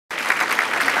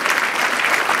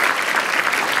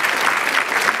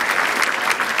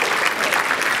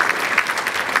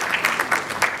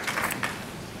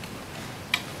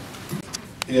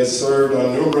He has served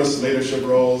on numerous leadership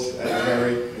roles at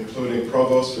Meharry, including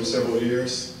provost for several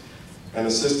years and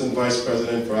assistant vice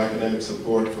president for academic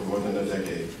support for more than a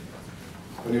decade.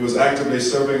 When he was actively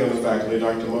serving on the faculty,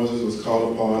 Dr. Moses was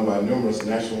called upon by numerous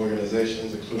national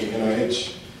organizations, including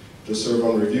NIH, to serve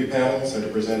on review panels and to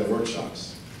present at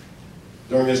workshops.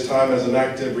 During his time as an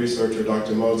active researcher,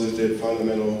 Dr. Moses did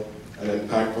fundamental and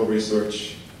impactful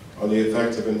research on the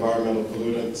effects of environmental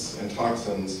pollutants and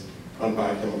toxins on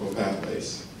biochemical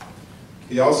pathways.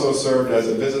 He also served as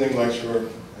a visiting lecturer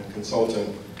and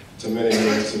consultant to many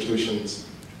institutions.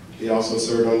 He also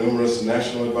served on numerous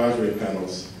national advisory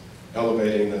panels,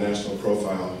 elevating the national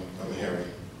profile of Meharry.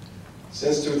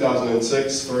 Since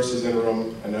 2006, first as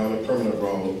interim and now in a permanent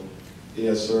role, he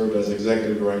has served as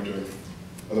executive director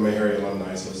of the Meharry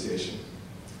Alumni Association.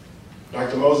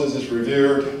 Dr. Moses is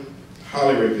revered,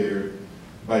 highly revered,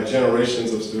 by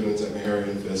generations of students at Meharry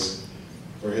and Fisk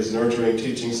for his nurturing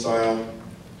teaching style,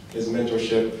 his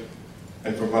mentorship,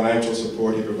 and for financial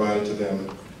support he provided to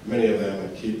them, many of them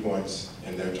at key points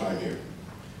in their time here.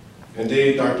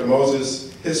 Indeed, Dr.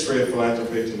 Moses' history of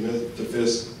philanthropy to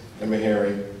Fisk and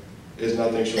Meharry is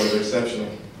nothing short of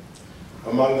exceptional.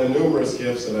 Among the numerous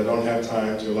gifts that I don't have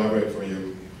time to elaborate for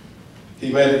you,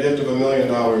 he made a gift of $1 million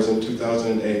in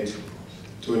 2008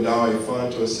 to endow a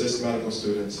fund to assist medical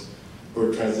students who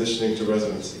are transitioning to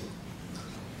residency.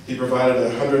 He provided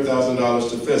 $100,000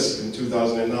 to Fisk in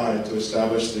 2009 to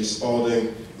establish the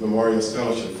Spalding Memorial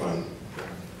Scholarship Fund.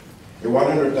 A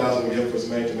 $100,000 gift was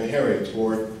made to Meharry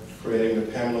toward creating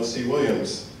the Pamela C.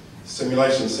 Williams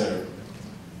Simulation Center.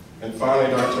 And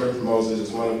finally, Dr. Moses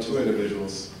is one of two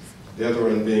individuals, the other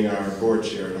one being our board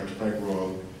chair, Dr. Frank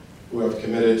Royal, who have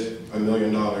committed $1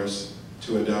 million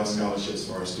to endow scholarships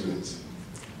for our students.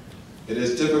 It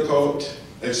is difficult,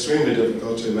 extremely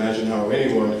difficult, to imagine how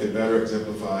anyone could better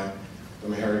exemplify the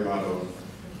Meharry motto,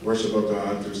 worship of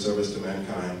God through service to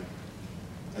mankind.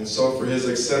 And so for his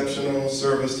exceptional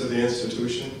service to the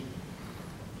institution,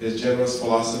 his generous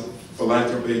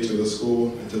philanthropy to the school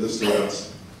and to the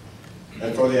students,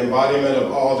 and for the embodiment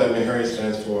of all that Meharry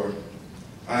stands for,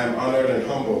 I am honored and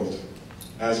humbled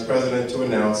as president to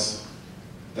announce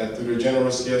that through the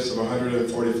generous gifts of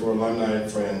 144 alumni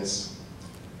and friends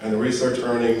and the research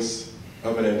earnings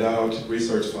of an endowed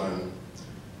research fund,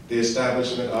 the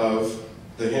establishment of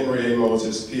the Henry A.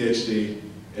 Moses, Ph.D.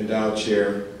 Endowed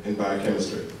Chair in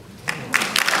Biochemistry.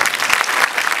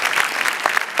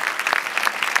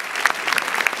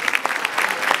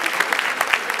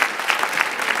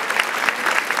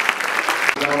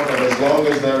 Now, that as long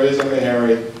as there is a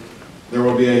Meharry, there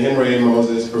will be a Henry A.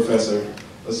 Moses professor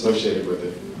associated with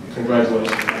it.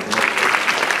 Congratulations.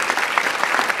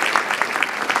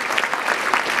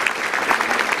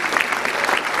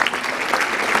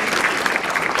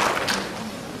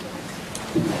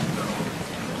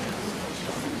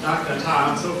 Dr. Todd,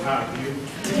 I'm so proud of you.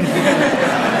 You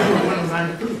were one of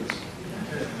my recruits.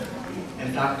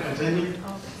 And Dr. Attorney,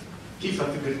 keep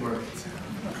up the good work.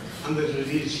 Under the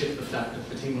leadership of Dr.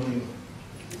 Fatima Lima,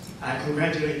 I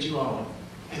congratulate you all.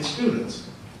 And students,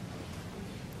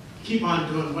 keep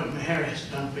on doing what Meharry has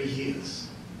done for years.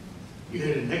 You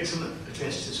had an excellent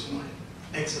address this morning.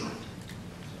 Excellent.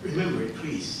 Remember it,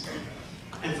 please.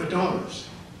 And for donors,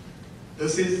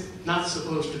 this is not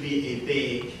supposed to be a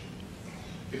beg,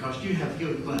 because you have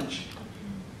given much,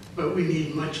 but we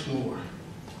need much more.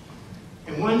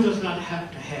 And one does not have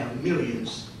to have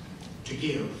millions to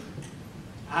give.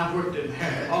 I've worked at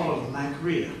Meharry all of my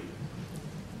career.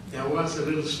 There was a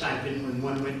little stipend when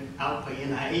one went out for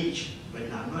NIH, but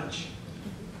not much.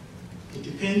 It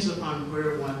depends upon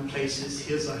where one places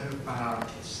his or her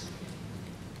priorities.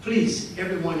 Please,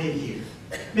 everyone in here,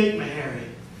 make Meharry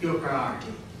your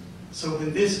priority. So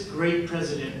when this great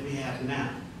president we have now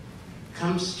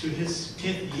comes to his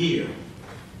 10th year,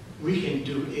 we can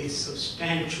do a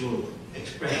substantial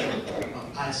expression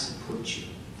of I support you.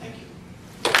 Thank you.